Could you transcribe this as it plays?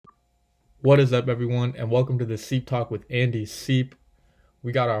What is up, everyone, and welcome to the Seep Talk with Andy Seep.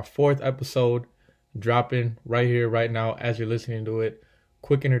 We got our fourth episode dropping right here, right now, as you're listening to it.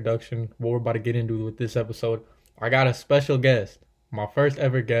 Quick introduction, what we're about to get into with this episode. I got a special guest, my first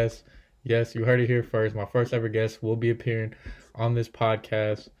ever guest. Yes, you heard it here first. My first ever guest will be appearing on this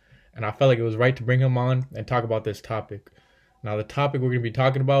podcast, and I felt like it was right to bring him on and talk about this topic. Now, the topic we're going to be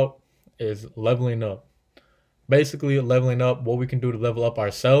talking about is leveling up. Basically, leveling up, what we can do to level up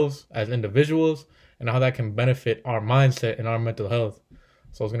ourselves as individuals and how that can benefit our mindset and our mental health.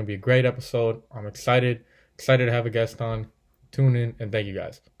 So it's going to be a great episode. I'm excited to have a guest on. Tune in and thank you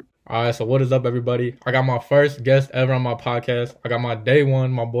guys. All right, so what is up, everybody? I got my first guest ever on my podcast. I got my day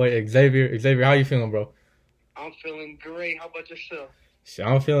one, my boy Xavier. Xavier, how you feeling, bro? I'm feeling great. How about yourself? Shit,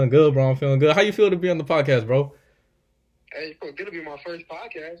 I'm feeling good, bro. I'm feeling good. How you feel to be on the podcast, bro? Hey, it's going to be my first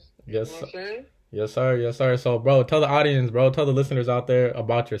podcast. Yes, you know what I'm saying? Yes, sir. Yes, sir. So, bro, tell the audience, bro, tell the listeners out there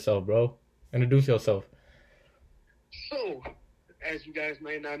about yourself, bro. Introduce yourself. So, as you guys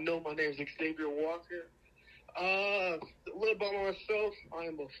may not know, my name is Xavier Walker. A little about myself. I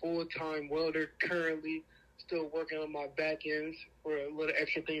am a full-time welder currently, still working on my back ends for a little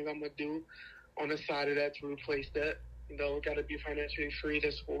extra things I'm going to do on the side of that to replace that. You know, got to be financially free.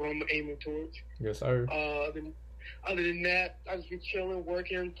 That's what I'm aiming towards. Yes, sir. Other than that, I just be chilling,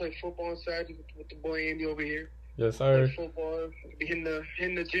 working, play football on Saturdays with the boy Andy over here. Yes, sir. Play football, be hitting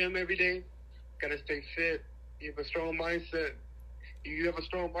the gym every day. Gotta stay fit. You have a strong mindset. If you have a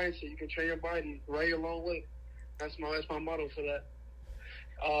strong mindset, you can train your body right a long way. That's my motto for that.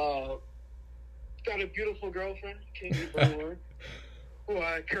 Got a beautiful girlfriend, Katie Brewer, who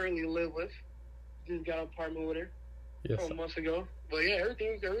I currently live with. Just got an apartment with her a couple months ago. But yeah,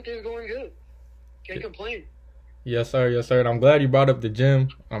 everything's going good. Can't complain. Yes, sir. Yes, sir. And I'm glad you brought up the gym.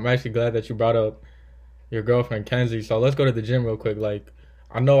 I'm actually glad that you brought up your girlfriend, Kenzie. So let's go to the gym real quick. Like,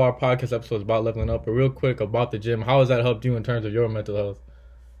 I know our podcast episode is about leveling up, but real quick about the gym, how has that helped you in terms of your mental health?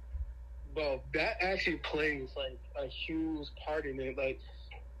 Well, that actually plays, like, a huge part in it. Like,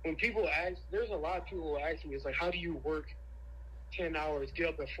 when people ask, there's a lot of people who ask me, it's like, how do you work 10 hours, get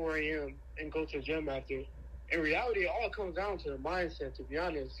up at 4 a.m., and go to the gym after? In reality, it all comes down to the mindset, to be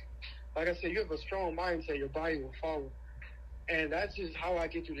honest. Like I said, you have a strong mindset, your body will follow. And that's just how I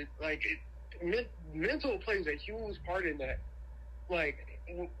get you to, like, mental plays a huge part in that. Like,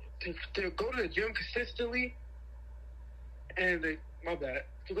 to go to the gym consistently, to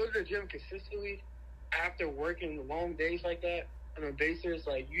go to the gym consistently after working long days like that on a basis,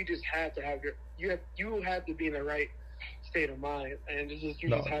 like, you just have to have you have to be in the right state of mind. And you just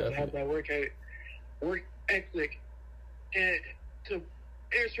have to have that work ethic. And to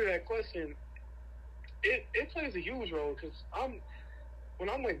answer that question, it plays a huge role because when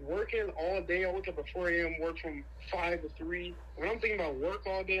I'm like working all day, I wake up at 4 a.m., work from 5 to 3. When I'm thinking about work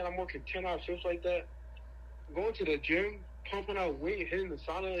all day and I'm working 10-hour shifts like that, going to the gym, pumping out weight, hitting the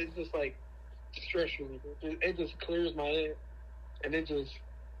sauna, it's just like stress reliever. It just clears my head. And it just,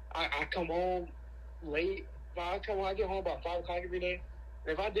 I come home late. I get home about 5 o'clock every day.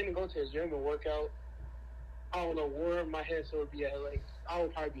 And if I didn't go to the gym and work out, I don't know where my head would be at. Like, I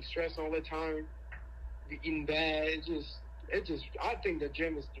would probably be stressed all the time, be eating bad. I think the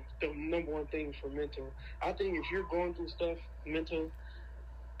gym is the number one thing for mental. I think if you're going through stuff mental,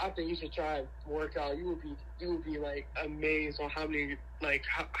 I think you should try work out. You would be like amazed on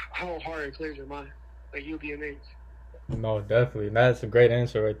how hard it clears your mind. Like, you'll be amazed. No, definitely. That's a great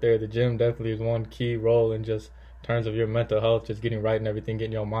answer right there. The gym definitely is one key role in just terms of your mental health, just getting right and everything,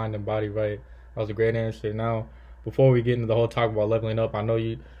 getting your mind and body right. That was a great answer. Now, before we get into the whole talk about leveling up, I know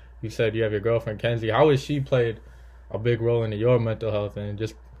you said you have your girlfriend, Kenzie. How has she played a big role in your mental health? And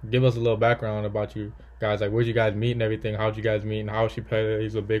just give us a little background about you guys. Like, where'd you guys meet and everything? How'd you guys meet? And how she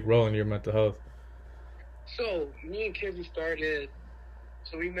plays a big role in your mental health? So, me and Kenzie started...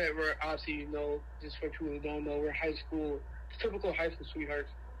 So we met, we're obviously, just for people who don't know, we're typical high school sweethearts.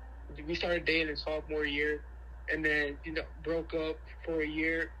 We started dating in sophomore year, and then, broke up for a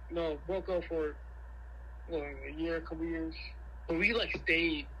year. No, broke up for a year, a couple years. But we,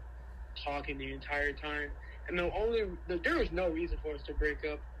 stayed talking the entire time. And there was no reason for us to break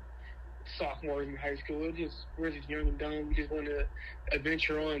up sophomores in high school. We're just young and dumb. We just wanted to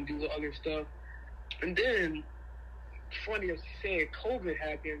adventure on and do other stuff. And then, funny as you say, COVID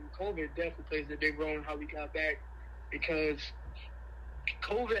happened. COVID definitely plays a big role in how we got back, because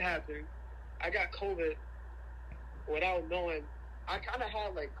COVID happened. I got COVID without knowing. I kind of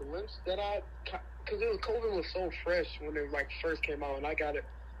had glimpse that because COVID was so fresh when it first came out, and I got it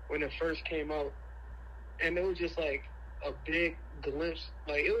when it first came out, and it was just a big glimpse.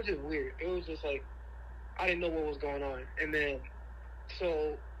 It was just weird. It was just I didn't know what was going on, and then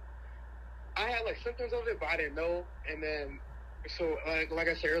so I had like symptoms of it, but I didn't know. And then, so like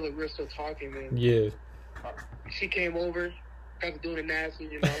I said earlier, we were still talking. And Yeah. she came over, got to doing the nasty,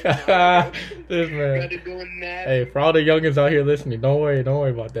 This man. Got to doing the nasty. Hey, for all the youngins out here listening, don't worry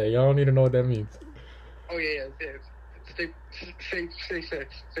about that. Y'all don't need to know what that means. Oh yeah. Stay safe,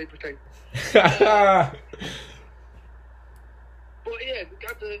 stay protected. But yeah,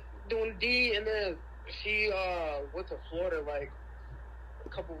 got to doing the D, and then she went to Florida like a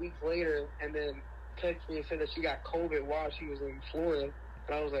couple weeks later, and then texted me and said that she got COVID while she was in Florida,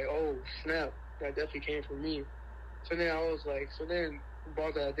 and I was like, oh snap, that definitely came from me. So then I was like,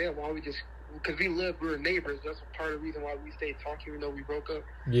 about that damn, why don't we just, because we were neighbors. That's a part of the reason why we stayed talking, even though we broke up.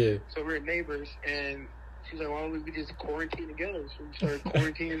 Yeah. So we're neighbors, and she's like, why don't we just quarantine together? So we started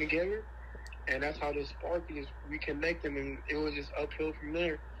quarantining together. And that's how this sparked is reconnecting, and it was just uphill from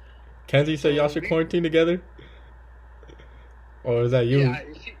there. Kenzie said y'all should quarantine together? Or is that you?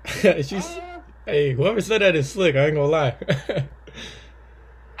 Yeah, hey, whoever said that is slick, I ain't gonna lie.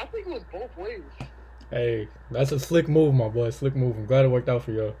 I think it was both ways. Hey, that's a slick move, my boy. Slick move. I'm glad it worked out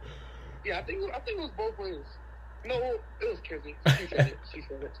for y'all. Yeah, I think it was both ways. No, it was Kenzie. She said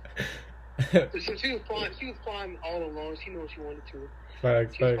it. So she was flying all alone. She knew what she wanted to.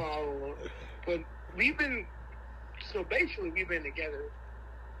 Facts. She was flying all alone. But we've been together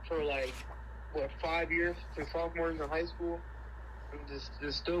for like 5 years since sophomores in high school. And just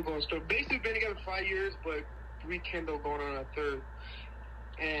still going strong. Basically been together for 5 years, but rekindle going on our third.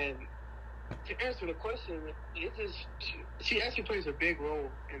 And to answer the question, she actually plays a big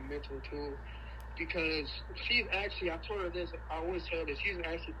role in mental too, because she's actually, I told her this, I always tell her this, she's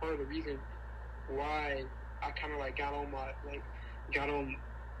actually part of the reason why I kind of like got on.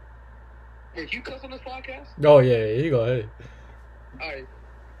 Wait, you cuss on this podcast? Oh yeah, you go ahead. Alright.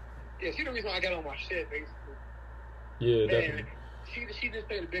 Yeah, she's the reason why I got on my shit, basically. Yeah, and definitely. She just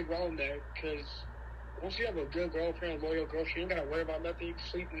played a big role in that, because once you have a good girlfriend, loyal girlfriend, you don't gotta worry about nothing. You can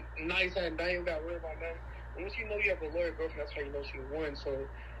sleep nice at night, you don't gotta worry about nothing. And once you know you have a loyal girlfriend, that's how you know she won. So,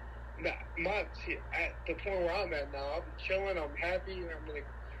 at the point where I'm at now, I'm chilling, I'm happy, I'm in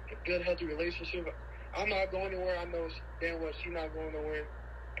a good, healthy relationship. I'm not going anywhere. I know damn well she's not going nowhere.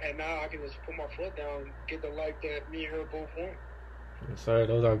 And now I can just put my foot down and get the life that me and her both want. Yes, sir.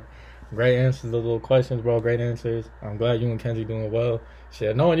 Those are great answers. Those little questions, bro. Great answers. I'm glad you and Kenzie doing well.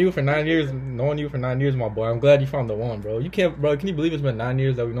 Shit, knowing you for 9 years, my boy. I'm glad you found the one, bro. Can you believe it's been 9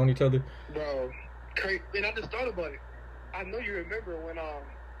 years that we've known each other? Bro, crazy. And I just thought about it. I know you remember when I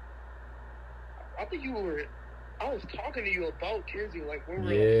was talking to you about Kenzie, like when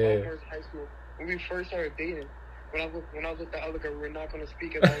we were sophomores in high school, when we first started dating. When I was with the other girl, we're not going to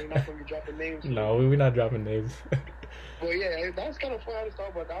speak about it. We're not going to be dropping names. No, we're not dropping names. Well, yeah, that was kind of fun. I just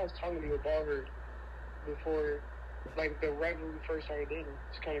thought about that. I was talking to you about her before, like, right when we first started dating.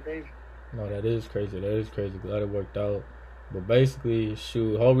 It's kind of crazy. No, that is crazy. Glad it worked out. But basically,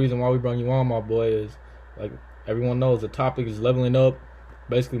 the whole reason why we brought you on, my boy, is, like, everyone knows the topic is leveling up.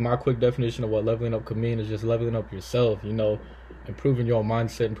 Basically, my quick definition of what leveling up could mean is just leveling up yourself, improving your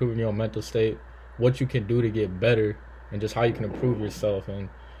mindset, improving your mental state, what you can do to get better, and just how you can improve yourself. And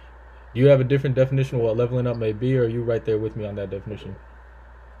do you have a different definition of what leveling up may be, or are you right there with me on that definition?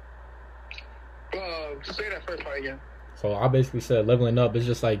 Say that first part again. So I basically said leveling up is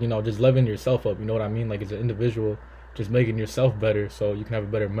just like, just leveling yourself up. You know what I mean? Like, as an individual, just making yourself better so you can have a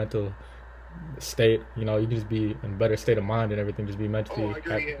better mental state. You can just be in a better state of mind and everything. Just be mentally I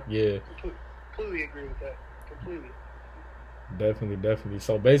agree, happy. Yeah. Completely agree with that. Completely. Definitely.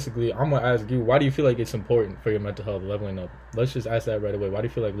 So basically, I'm going to ask you, why do you feel like it's important for your mental health, leveling up? Let's just ask that right away. Why do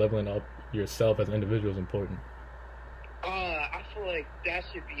you feel like leveling up yourself as an individual is important? I feel like that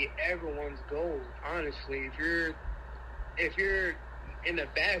should be everyone's goal, honestly. If you're in a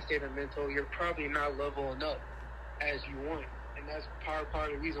bad state of mental, you're probably not leveling up as you want. And that's part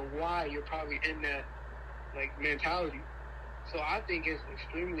of the reason why you're probably in that, like, mentality. So I think it's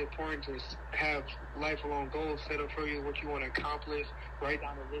extremely important to have lifelong goals set up for you, what you want to accomplish, write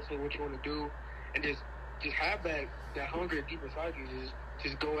down a list of what you want to do, and just have that hunger deep inside you.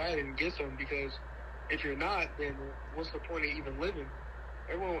 Just go at it and get some, because if you're not, then what's the point of even living?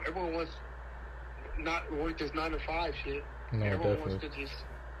 Everyone wants not work this 9 to 5 shit. No, everyone definitely wants to just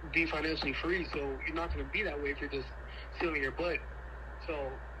be financially free, so you're not going to be that way if you're just sitting on your butt.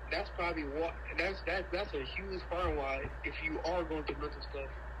 So that's probably that's a huge part why, if you are going through mental stuff,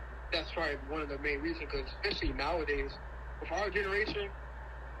 that's probably one of the main reasons. Because especially nowadays, with our generation,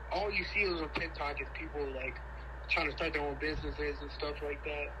 all you see is on TikTok is people like trying to start their own businesses and stuff like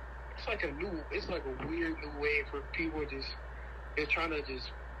that. It's like a weird new way for people they're trying to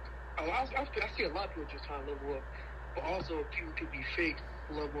just. I see a lot of people just trying to level up, but also people could be fake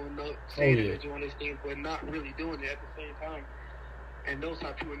level enough, Oh, saying that yeah. they're doing this thing, but not really doing it at the same time. And those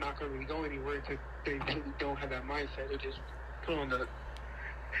type of people are not going to really go anywhere because they really don't have that mindset. They're just put on the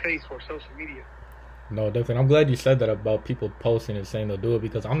face for social media. No, definitely. I'm glad you said that about people posting and saying they'll do it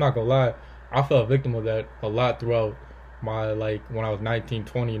because I'm not gonna lie, I fell a victim of that a lot throughout my like when I was 19,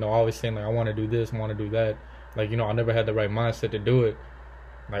 20. You know, always saying like I want to do this, I want to do that. Like you know, I never had the right mindset to do it.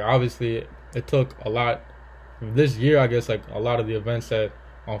 Like obviously, it took a lot. This year, I guess like a lot of the events that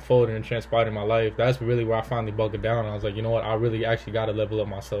unfolded and transpired in my life, that's really where I finally buckled down. I was like, you know what, I really actually got to level up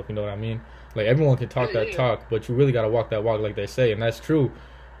myself. You know what I mean? Like everyone can talk that talk, but you really got to walk that walk, like they say, and that's true.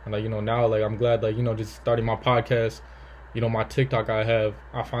 And like you know now, like I'm glad like you know just starting my podcast, you know my TikTok I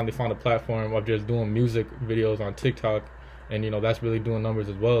finally found a platform of just doing music videos on TikTok, and you know that's really doing numbers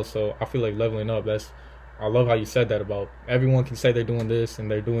as well. So I feel like leveling up. I love how you said that about everyone can say they're doing this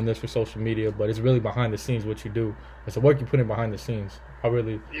and they're doing this for social media, but it's really behind the scenes what you do. It's the work you put in behind the scenes. Yeah,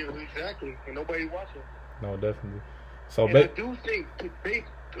 exactly, and nobody watching. No, definitely. So and I do think based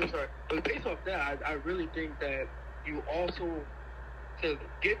off that, I really think that you also to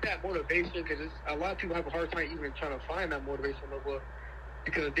get that motivation, because a lot of people have a hard time even trying to find that motivation level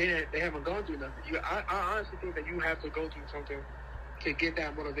because they haven't gone through nothing. I honestly think that you have to go through something to get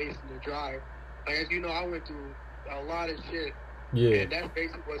that motivation to drive. Like as you know, I went through a lot of shit, and that's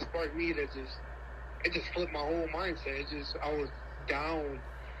basically what sparked me to it just flipped my whole mindset. I was down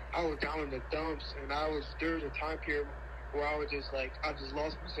in the dumps, and there was a time period where I was just like I just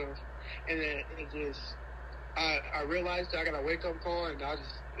lost myself, and then I realized I got a wake up call, and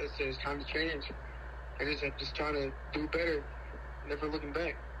it's time to change. I'm just trying to do better, never looking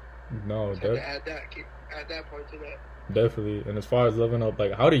back. No, so to add that part to that. Definitely. And as far as living up,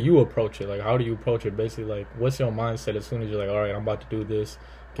 like how do you approach it? Like how do you approach it? Basically, like what's your mindset as soon as you're like, all right, I'm about to do this,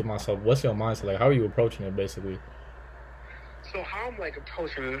 get myself. What's your mindset? Like how are you approaching it? Basically. So how I'm like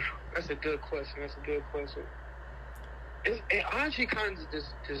approaching it? That's a good question. It honestly kind of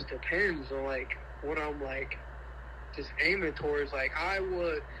just depends on like what I'm like just aiming towards. Like I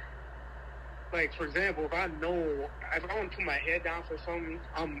would, like for example, if I want to put my head down for something,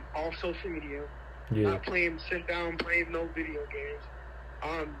 I'm off social media. Yeah. Not playing no video games.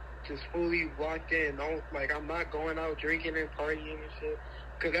 I'm just fully locked in. I'm not going out drinking and partying and shit.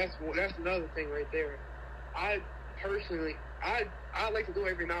 Cause that's another thing right there. I personally, I like to do it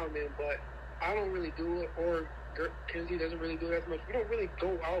every now and then, but I don't really do it, or Kenzie doesn't really do it as much. We don't really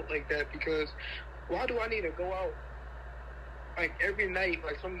go out like that because why do I need to go out like every night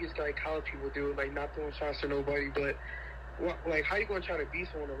like some of these like college people do, like not throwing shots to nobody, but like how you gonna try to be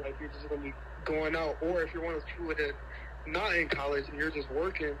someone like you're just gonna be going out? Or if you're one of those people that not in college and you're just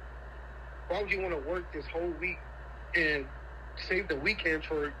working, why would you want to work this whole week and save the weekend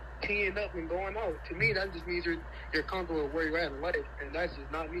for teeing up and going out? To me, that just means you're comfortable with where you're at in life, and that's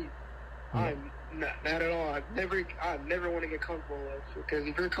just not me. I'm not at all. I never want to get comfortable in life, because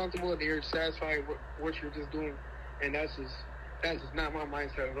if you're comfortable and you're satisfied with what you're just doing, and that's just not my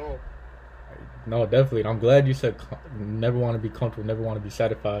mindset at all. No, definitely. And I'm glad you said never want to be comfortable, never want to be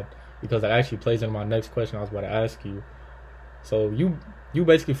satisfied, because that actually plays into my next question I was about to ask you. So you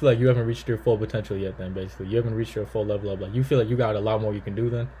basically feel like you haven't reached your full potential yet then, basically. You haven't reached your full level up. Like, you feel like you got a lot more you can do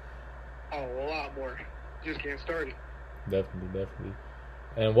then? Oh, a lot more. Just getting started. Definitely.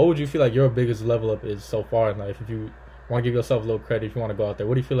 And what would you feel like your biggest level up is so far in life? If you want to give yourself a little credit, if you want to go out there,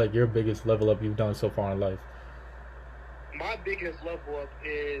 what do you feel like your biggest level up you've done so far in life? My biggest level up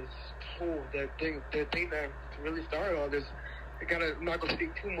is the thing that really started all this. I'm not gonna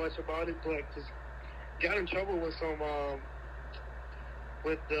speak too much about it, but just got in trouble with some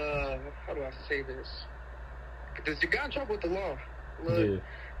how do I say this? Just got in trouble with the law. I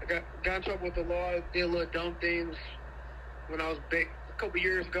got in trouble with the law. Did little dumb things when I was big a couple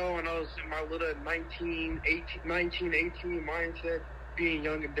years ago, and I was in my little 19, 18 mindset, being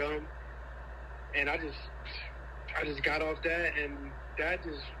young and dumb, and I just got off that, and that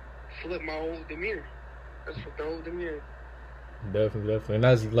just flipped my whole demeanor. That's flipped the whole demeanor. Definitely. And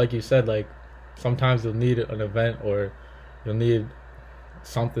that's like you said, like sometimes you'll need an event or you'll need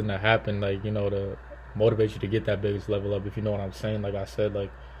something to happen, like, you know, to motivate you to get that biggest level up, if you know what I'm saying. Like I said,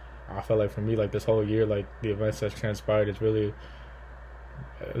 like I felt like for me, like this whole year, like the events that's transpired, it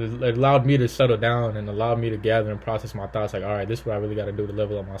allowed me to settle down and allowed me to gather and process my thoughts. Like, all right, this is what I really got to do to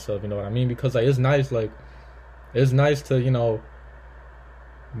level up myself. You know what I mean? Because like it's nice to, you know,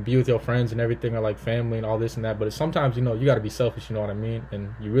 be with your friends and everything, or like family and all this and that. But sometimes, you know, you got to be selfish. You know what I mean?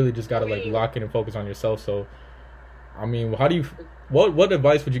 And you really just got to like lock in and focus on yourself. So, I mean, what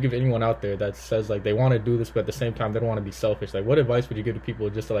advice would you give anyone out there that says like they want to do this, but at the same time they don't want to be selfish? Like, what advice would you give to people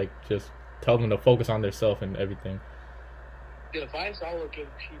just to just tell them to focus on themselves and everything? the advice I would give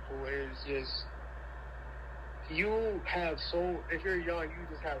people is just if you're young, you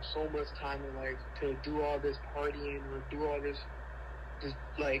just have so much time in life to do all this partying or do all this. Just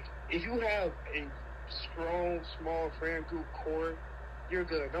like if you have a strong, small friend group core, you're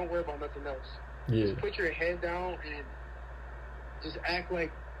good. Don't worry about nothing else. Yeah. Just put your head down and just act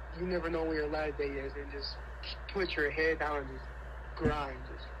like you never know when your last day is, and just put your head down and just grind.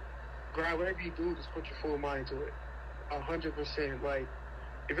 Just grind. Whatever you do, just put your full mind to it. 100%. Like,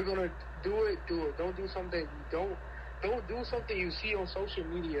 if you're gonna do it, do it. Don't do something you see on social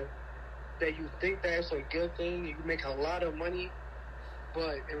media that you think that's a good thing. You can make a lot of money,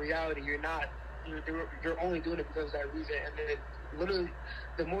 but in reality, you're not. You're only doing it because of that reason. And then, literally,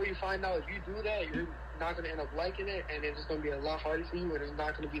 the more you find out if you do that, you're not going to end up liking it, and it's just going to be a lot harder for you, and it's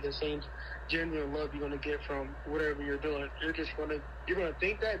not going to be the same genuine love you're going to get from whatever you're doing. You're going to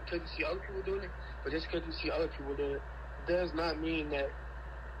think that because you see other people doing it, but just because you see other people doing it does not mean that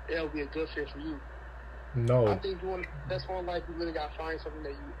it'll be a good fit for you. No. I think that's one life you really got to find something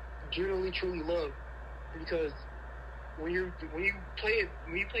that you genuinely truly love, because when you play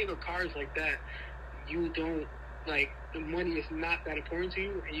with cards like that, you don't the money is not that important to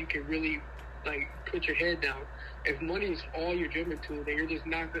you, and you can really put your head down. If money is all you're driven to, then you're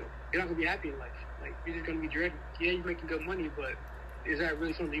not gonna be happy in life. You're just gonna be driven. Yeah, you're making good money, but is that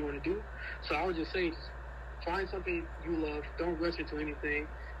really something you want to do? So I would just say, just find something you love. Don't rush into anything.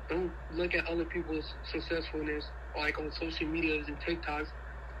 Don't look at other people's successfulness on social medias and TikToks.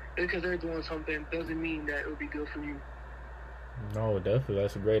 Because they're doing something doesn't mean that it would be good for you. No, definitely,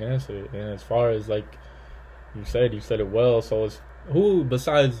 that's a great answer. And as far as you said it well. So who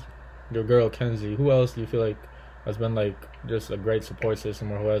besides your girl Kenzie, who else do you feel like has been just a great support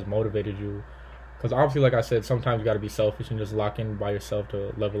system, or who has motivated you? Because obviously, like I said, sometimes you got to be selfish and just lock in by yourself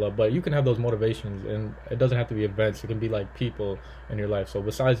to level up. But you can have those motivations, and it doesn't have to be events. It can be people in your life. So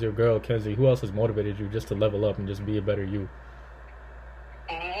besides your girl Kenzie, who else has motivated you just to level up and just be a better you?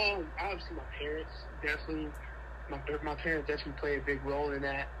 Obviously, my parents definitely. My parents definitely play a big role in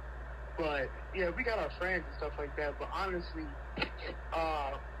that. But yeah, we got our friends and stuff like that. But honestly,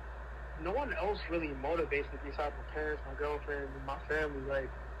 no one else really motivates me besides my parents, my girlfriend, and my family.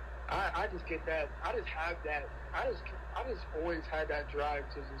 I just get that. I just have that. I just always had that drive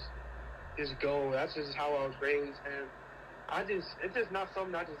to just go. That's just how I was raised, and it's just not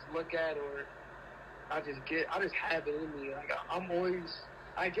something I just look at or I just have it in me. I'm always.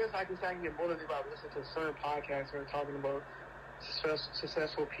 I guess I can say I can get motivated by listening to certain podcasts and talking about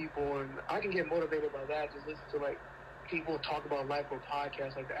successful people, and I can get motivated by that. Just listen to people talk about life on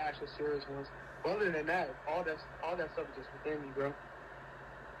podcasts, the actual serious ones. But other than that, all that stuff is just within me, bro.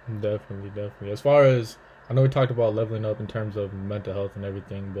 Definitely. As far as I know, we talked about leveling up in terms of mental health and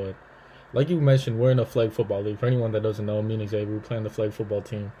everything, but like you mentioned, we're in a flag football league. For anyone that doesn't know, me and Xavier, we play in the flag football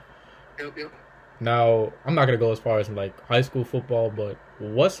team. Yep. Now, I'm not going to go as far as in high school football, but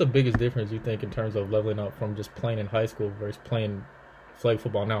what's the biggest difference you think in terms of leveling up from just playing in high school versus playing flag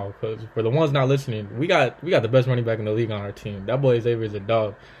football now? Because for the ones not listening, we got the best running back in the league on our team. That boy Xavier is a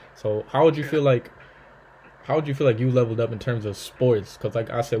dog. So how would you feel like you leveled up in terms of sports? Because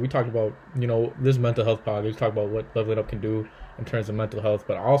like I said, we talked about, this mental health podcast. We talked about what leveling up can do in terms of mental health,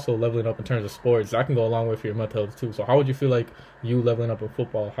 but also leveling up in terms of sports. That can go a long way for your mental health too. So how would you feel like you leveling up in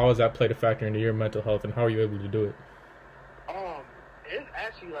football? How has that played a factor into your mental health, and how are you able to do it? It's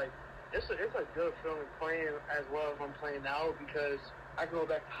actually it's a good feeling playing as well as I'm playing now, because I go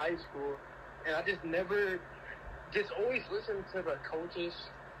back to high school and I just always listened to the coaches.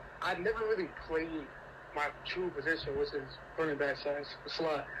 I never really played my true position, which is running back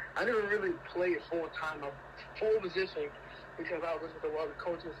slot. I never really played full-time, a full position, because I was listening to what the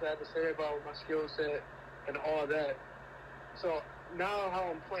coaches had to say about my skill set and all that. So now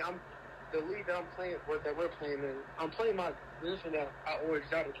how I'm playing, the league that we're playing in, I'm playing my position that I always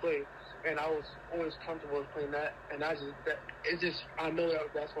got to play, and I was always comfortable with playing that, and I know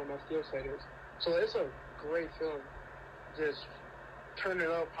that's what my skill set is. So it's a great feeling, just turning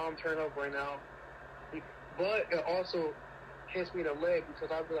up how I'm turning up right now. But it also hits me in the leg, because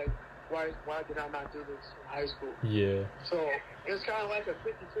I'd be like, why did I not do this in high school? Yeah. So it's kind of like a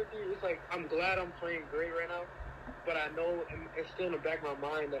 50-50. It's I'm glad I'm playing great right now, but I know it's still in the back of my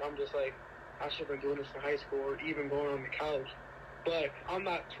mind that I'm just I should have been doing this in high school or even going on to college. But I'm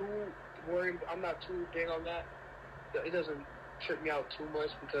not too worried. I'm not too big on that. It doesn't trip me out too much,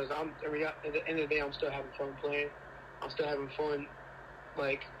 because at the end of the day, I'm still having fun playing. I'm still having fun,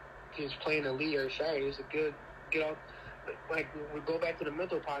 just playing the league every Saturday. It's a good get off. We go back to the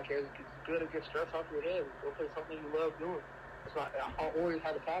mental podcast. It's good to get stress off your head. Go play something you love doing. I always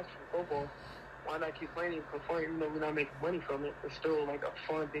had a passion for football, why not keep playing for fun? Even though we're not making money from it, it's still like a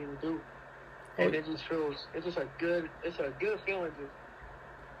fun thing to do. And it just feels, it's a good feeling just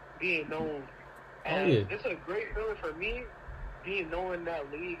being known. And it's a great feeling for me being known in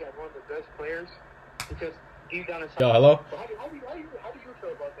that league as one of the best players because deep down inside. Yo, hello? How do you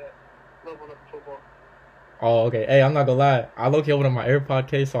feel about that? Leveling up in football. Oh, okay. Hey, I'm not gonna lie. I low-key opened up my AirPod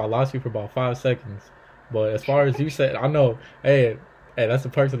case, so I lost you for about 5 seconds. But as far as you said, I know. Hey, that's the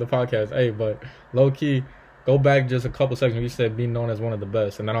perks of the podcast. Hey, but low-key, go back just a couple seconds when you said being known as one of the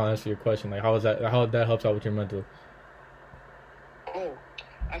best, and then I'll answer your question. Like, how that helps out with your mental? Oh,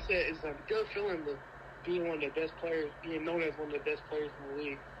 I said it's a good feeling to being one of the best players, being known as one of the best players in the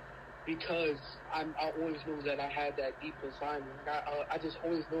league, because I always knew that I had that deep inside me. I just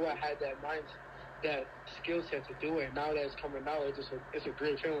always knew I had that that skill set to do it. Now that it's coming out, it's a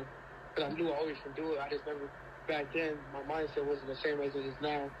great feeling. Because I knew I always could do it. I just never, back then, my mindset wasn't the same as it is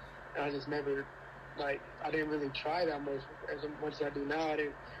now. And I just never, I didn't really try that much as I do now. I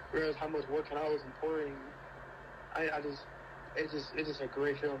didn't realize how much working out was important. It's just a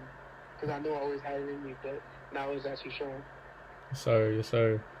great feeling. Because I know I always had it in me, but now it's actually showing. Yes,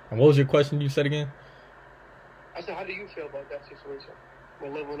 sir. And what was your question you said again? I said, how do you feel about that situation?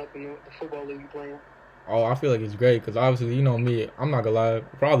 When leveling up in the football league you playing? Oh, I feel like it's great because obviously, you know me, I'm not gonna lie.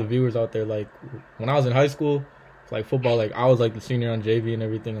 For all the viewers out there, like when I was in high school, like football, like I was like the senior on JV and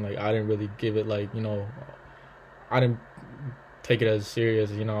everything, and like I didn't really give it like, you know, I didn't take it as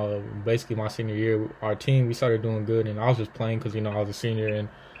serious. You know, basically my senior year, our team we started doing good, and I was just playing because you know I was a senior and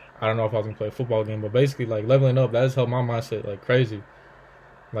I don't know if I was gonna play a football game, but basically like leveling up that has helped my mindset like crazy.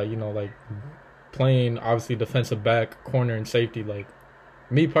 Like you know, like playing obviously defensive back, corner, and safety, like.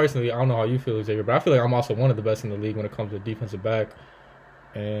 Me personally, I don't know how you feel, Xavier, but I feel like I'm also one of the best in the league when it comes to defensive back.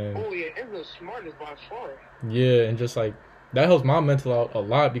 And and the smartest by far. Yeah, and just like that helps my mental out a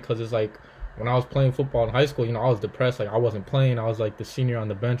lot because it's like when I was playing football in high school, you know, I was depressed. Like I wasn't playing. I was like the senior on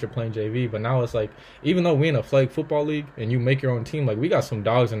the bench or playing JV. But now it's like even though we in a flag football league and you make your own team, like we got some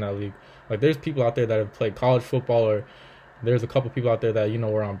dogs in that league. Like there's people out there that have played college football or there's a couple people out there that, you know,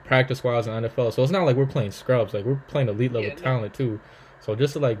 were on practice squads in NFL. So it's not like we're playing scrubs. Like we're playing elite level talent too. So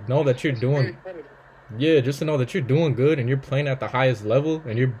just to like know that you're doing, just to know that you're doing good and you're playing at the highest level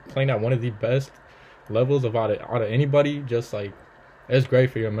and you're playing at one of the best levels out of anybody, just like it's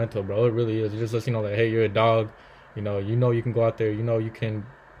great for your mental, bro. It really is. It just lets you know that hey, you're a dog. You know you can go out there. You know you can,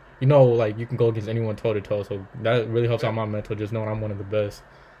 like you can go against anyone toe to toe. So that really helps out my mental. Just knowing I'm one of the best.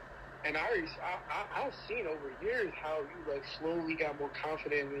 And I've seen over years how you like slowly got more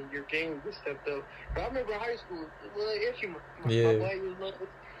confident in your game and stepped up. But I remember in high school, my boy was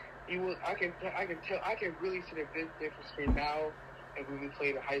I can really see the big difference between now and when we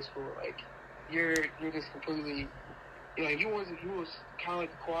played in high school. Like you're just completely, you was kind of like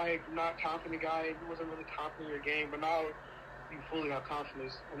a quiet, not confident guy. You wasn't really confident in your game, but now you fully got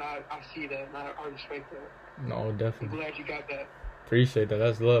confidence, and I see that, and I respect that. No, definitely. I'm glad you got that. Appreciate that.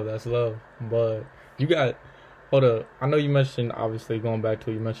 That's love. But you got, hold up. I know you mentioned, obviously, going back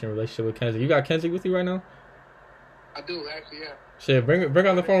to you mentioned your relationship with Kenzie. You got Kenzie with you right now? I do, actually, yeah. Shit, bring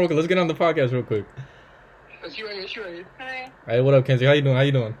on the phone real quick. Let's get on the podcast real quick. She right here. Hi. Hey, what up, Kenzie? How you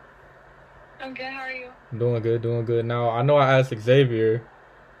doing? I'm good. How are you? Doing good. Now, I know I asked Xavier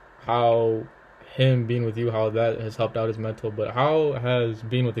how him being with you, how that has helped out his mental, but how has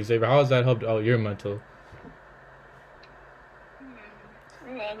being with Xavier, how has that helped out your mental?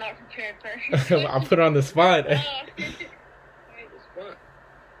 Well, I'm not prepared for it. I put her on the spot. Yeah,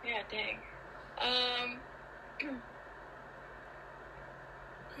 dang.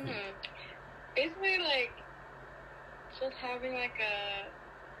 Basically, like, just having, like,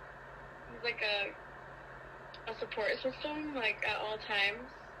 a support system, like, at all times.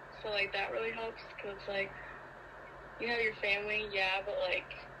 So, like, that really helps, because, like, you have your family, yeah, but,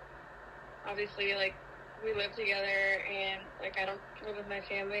 like, obviously, like, we live together, and, like, I don't live with my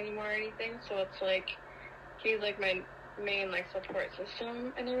family anymore or anything, so it's, like, he's, like, my main, like, support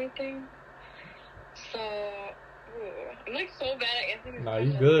system and everything. So, I'm, like, so bad at answering this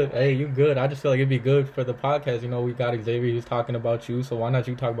question. You good. Hey, you good. I just feel like it'd be good for the podcast. You know, we got Xavier who's talking about you, so why not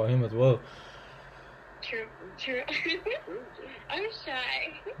you talk about him as well? True. I'm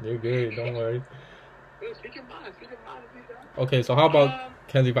shy. You're good. Don't worry. Speak your mind. Okay, so how about,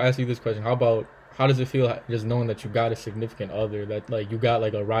 Kenzie, if I ask you this question, how does it feel just knowing that you got a significant other, that, like, you got,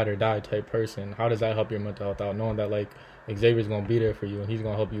 like, a ride or die type person? How does that help your mental health out, knowing that, like, Xavier's going to be there for you and he's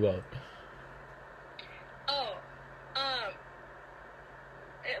going to help you out?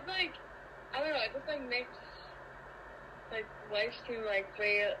 It, like, I don't know, it just, like, makes, like, life seem, like,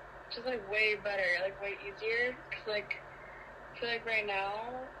 way better, like, way easier, because, like, I feel like right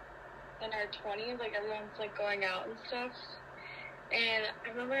now, in our 20s, like everyone's like going out and stuff. And I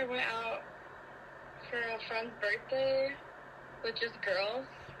remember I went out for a friend's birthday with just girls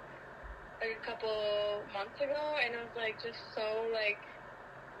like a couple months ago, and it was like just so like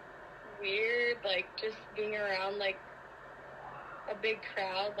weird, like just being around like a big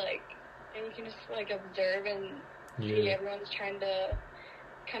crowd, like, and you can just like observe and see everyone's trying to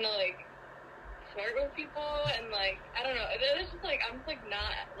kind of like flirt with people, and like I don't know, it's just like I'm just like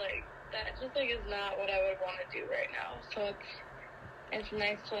not like that, just like is not what I would want to do right now. So it's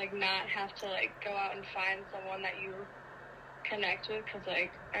nice to like not have to like go out and find someone that you connect with, because like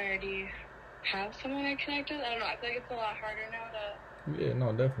I already have someone I connect with. I don't know, I feel like it's a lot harder now to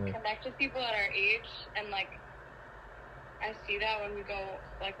definitely connect with people at our age, and like I see that when we go,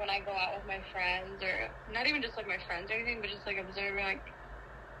 like when I go out with my friends, or not even just like my friends or anything, but just like observing like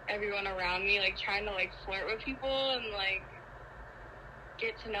everyone around me, like trying to like flirt with people and like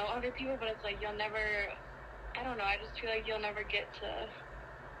get to know other people, but it's like you'll never, I don't know, I just feel like you'll never get to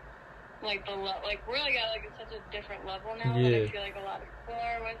like the like we're like at like such a different level now that I feel like a lot of people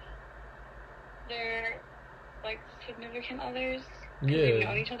are with their like significant others, because we've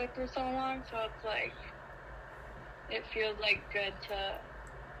known each other for so long. So it's like it feels like good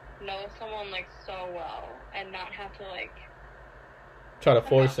to know someone like so well and not have to like try to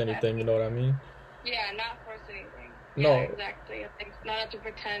force anything, you know what I mean? Yeah, not force anything. No. Yeah, exactly. I think not have to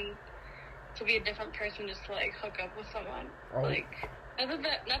pretend to be a different person just to like hook up with someone. Oh. Like not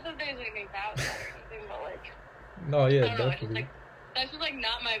that there's anything bad with that or anything, but like no, yeah, I don't know, definitely. it's just like that's just like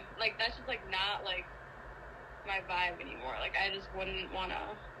not my that's just like not like my vibe anymore. Like I just wouldn't want to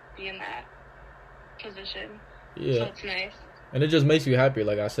be in that position. Yeah. So it's nice. And it just makes you happy,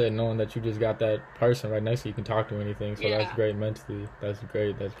 like I said, knowing that you just got that person right next to you, you can talk to anything. So that's great mentally. That's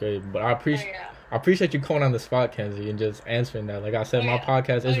great. But I appreciate you calling on the spot, Kenzie, and just answering that. Like I said, my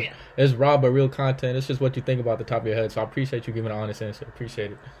podcast is raw but real content. It's just what you think about the top of your head. So I appreciate you giving an honest answer.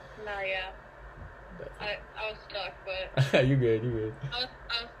 Appreciate it. No, yeah. I was stuck, but you good. I was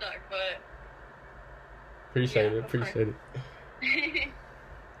stuck, but appreciate it.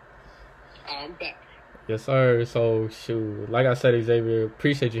 I'm back. Yes, sir. So, shoot. Like I said, Xavier,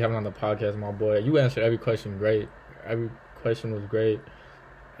 appreciate you having on the podcast, my boy. You answered every question great. Every question was great.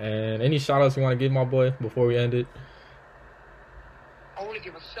 And any shout-outs you want to give, my boy, before we end it? I want to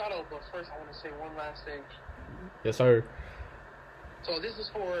give a shout-out, but first I want to say one last thing. Yes, sir. So this is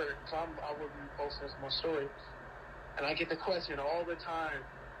for, I will be posting this in my story, and I get the question all the time,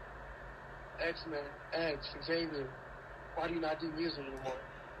 Xavier, why do you not do music anymore?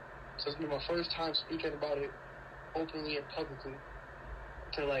 So it's been my first time speaking about it openly and publicly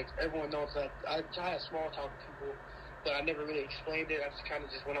to like everyone knows that I had small talk with people, but I never really explained it. I just kind of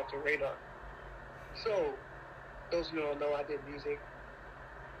just went off the radar. So those of you who don't know, I did music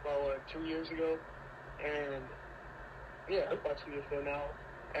about 2 years ago, and about 2 years ago now.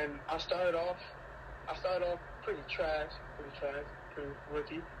 And I started off pretty trash, pretty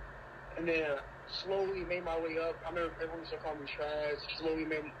rookie, and then slowly made my way up. I remember everyone used to call me trash. Slowly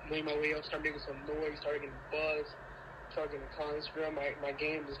made my way up, started making some noise, started getting buzz, started getting comments. My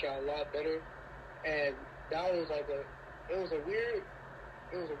game just got a lot better, and that was like it was a weird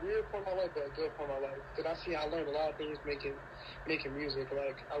point in my life, but a good point in my life, because I learned a lot of things making music.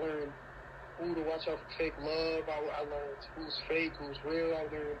 Like I learned who to watch out for fake love. I learned who's fake, who's real. I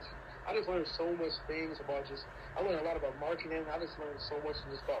just learned so much things about I learned a lot about marketing. I just learned so much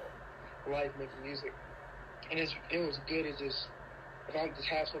just about life making music, and it was good. It just, if I just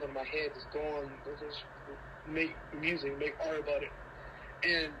have something in my head, just go on, just make music, make art about it.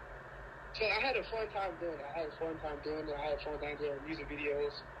 And so I had a fun time doing it. I had a fun time doing music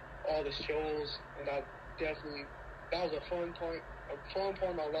videos, all the shows, and that was a fun point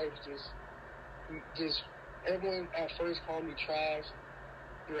in my life. Just everyone at first called me trash,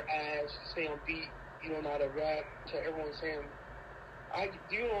 your ass, stay on beat, you don't know how to rap, to everyone saying,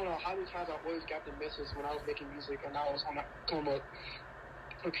 you don't know how many times I always got the message when I was making music and I was on the come up.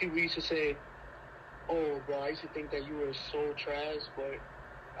 And people used to say, "Oh, bro, I used to think that you were so trash, but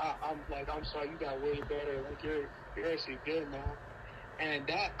I'm sorry, you got way better. Like you're actually good now." And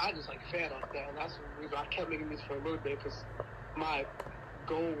that I just like fed off that, and that's the reason I kept making music for a little bit, because my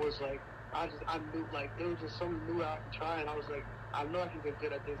goal was like I knew like there was just something new I could try, and I was like, I know I can get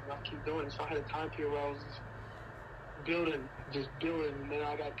good at this, and I'll keep doing it. So I had a time period where I was just building, and then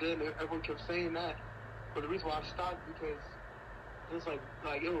I got good, and everyone kept saying that. But the reason why I stopped, because it's like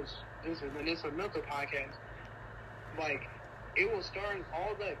it was this, and it's another podcast. Like it was starting,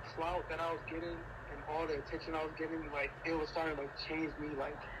 all that clout that I was getting and all the attention I was getting, like it was starting to like change me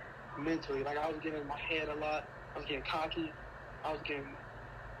like mentally. Like I was getting in my head a lot. I was getting cocky. I was getting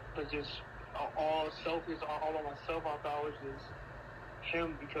but just all selfish, all on myself. I thought I was just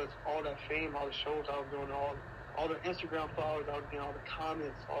him because all that fame, all the shows I was doing, all the Instagram followers I was getting, all the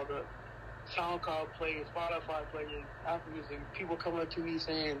comments, all the SoundCloud plays, Spotify plays, Apple Music, people coming up to me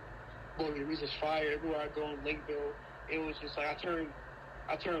saying, "Boy, your music's fire." Everywhere I go in Lakeville, it was just like I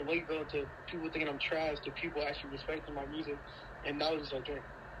turned Lakeville to people thinking I'm trash to people actually respecting my music, and that was just like a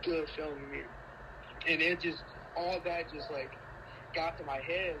good feeling to me. And it just all that just like got to my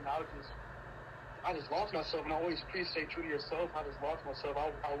head, and I just lost myself. And I always preach, stay true to yourself. I just lost myself.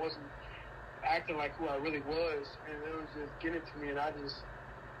 I wasn't acting like who I really was, and it was just getting to me, and I just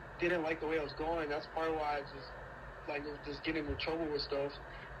didn't like the way I was going. That's part of why I just getting in trouble with stuff.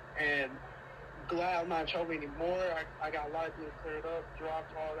 And glad I'm not in trouble anymore. I got a lot of things cleared up,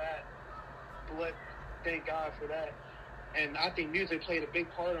 dropped all that. But thank God for that. And I think music played a big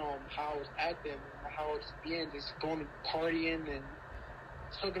part on how I was acting, and how I was being, just going to partying and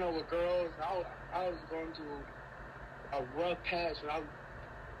hooking up with girls. I was going through a rough patch, and I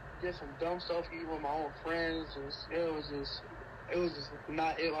did some dumb stuff even with my own friends. It was just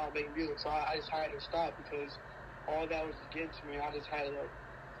not it while making music. So I just had to stop because all that was just getting to me. I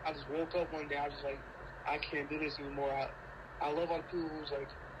just woke up one day. I was just like, I can't do this anymore. I love all the people who's like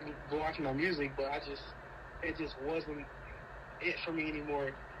watching my music, but it just wasn't it for me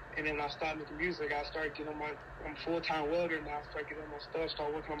anymore. And then when I started making music, I started getting I'm a full-time welder now. I started getting my stuff,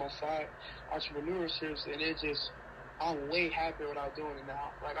 started working on my side entrepreneurships, and I'm way happier what I'm doing it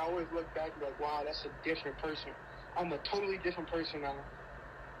now. Like, I always look back and be like, wow, that's a different person. I'm a totally different person now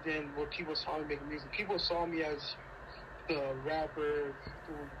than what people saw me making music. People saw me as the rapper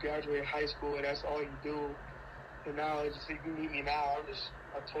who graduated high school, and that's all you do. And now, it's just, if you meet me now, I'm just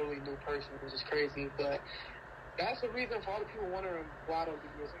a totally new person, which is crazy. But that's the reason for all the people wondering why I don't do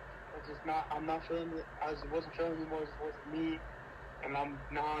music. I'm not feeling it. I just wasn't feeling it anymore. It just wasn't me. And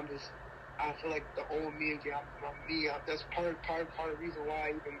I feel like the old me again. I'm me. That's part of the reason why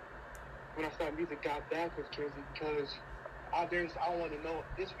even when I started music, got back with Kenzie, because I want to know,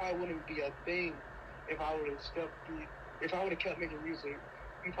 this probably wouldn't be a thing if I would have kept making music.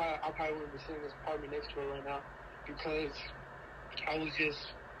 I probably wouldn't be sitting in this apartment next to her right now, because I was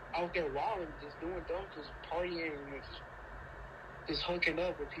just out there wilding, just doing dumb, just partying, and just hooking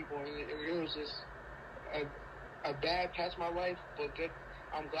up with people, and it was just a bad patch of my life, but good.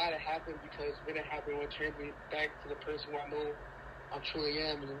 I'm glad it happened, because when it happened, it turned me back to the person who I know I truly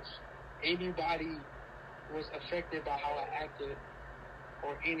am. And if anybody was affected by how I acted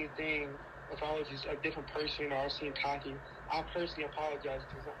or anything, if I was just a different person or I was seeing cocky, I personally apologize,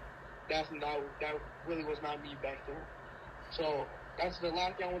 because that really was not me back then. So that's the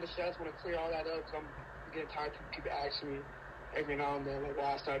last thing I want to say. I just want to clear all that up, because I'm getting tired of people asking me every now and then, like,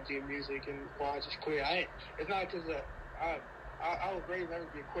 why I started doing music and why I just quit. It's not because I was raised never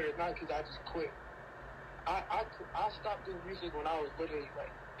to be a quitter. It's not because I just quit. I stopped doing music when I was literally,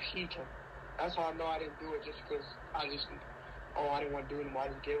 like, peaking. That's how I know I didn't do it, just because I didn't want to do it anymore. I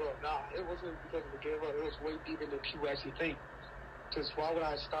just gave up. Nah, it wasn't because I gave up. It was way deeper than people actually think. Because why would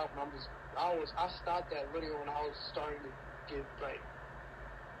I stop? And I stopped that literally when I was starting to get, like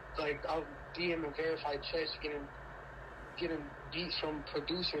I was DM and verified checks, getting beats from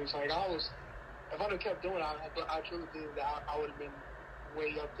producers. Like, if I would have kept doing it, I truly believe that I would have been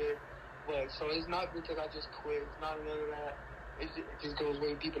way up there. But so it's not because I just quit. It's not none of that. It just goes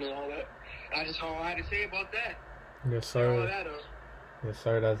way deeper than all that. And that's all I had to say about that. Yes, sir. Yes,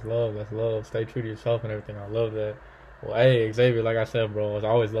 sir. That's love. That's love. Stay true to yourself and everything. I love that. Well, hey, Xavier, like I said, bro, it's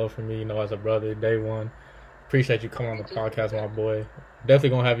always love for me, as a brother, day one. Appreciate you coming on the podcast, my boy. Definitely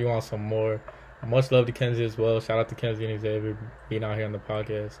going to have you on some more. Much love to Kenzie as well. Shout out to Kenzie and Xavier being out here on the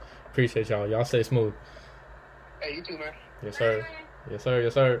podcast. Appreciate y'all. Y'all stay smooth. Hey, you too, man. Yes, sir. Yes, sir.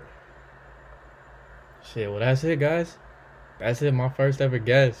 Yes, sir. Shit, well, that's it, guys. That's it. My first ever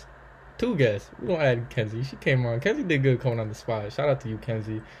guest. 2 guests. We're going to add Kenzie. She came on. Kenzie did good coming on the spot. Shout out to you,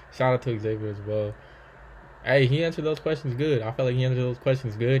 Kenzie. Shout out to Xavier as well. Hey, he answered those questions good. I felt like he answered those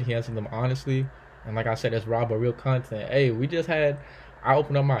questions good. He answered them honestly. And like I said, that's raw but real content. Hey, I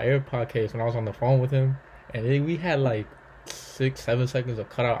opened up my AirPod case when I was on the phone with him. And we had like 6-7 seconds of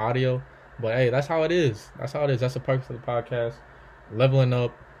cut out audio. But hey, that's how it is. That's how it is. That's the purpose of the podcast. Leveling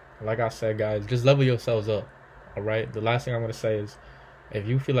up. Like I said, guys, just level yourselves up. All right? The last thing I'm going to say is, if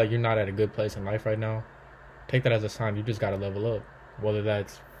you feel like you're not at a good place in life right now, take that as a sign you just got to level up. Whether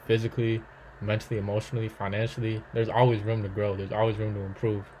that's physically, mentally, emotionally, financially, there's always room to grow. There's always room to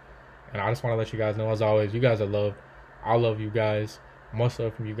improve. And I just want to let you guys know, as always, you guys are loved. I love you guys. Much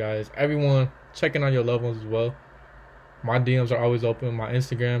love from you guys. Everyone, checking on your loved ones as well. My DMs are always open. My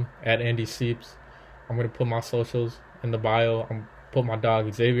Instagram, @AndySeeps. I'm going to put my socials in the bio. Put my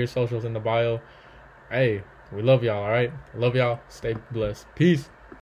dog Xavier socials in the bio. Hey, we love y'all, all right? Love y'all. Stay blessed. Peace.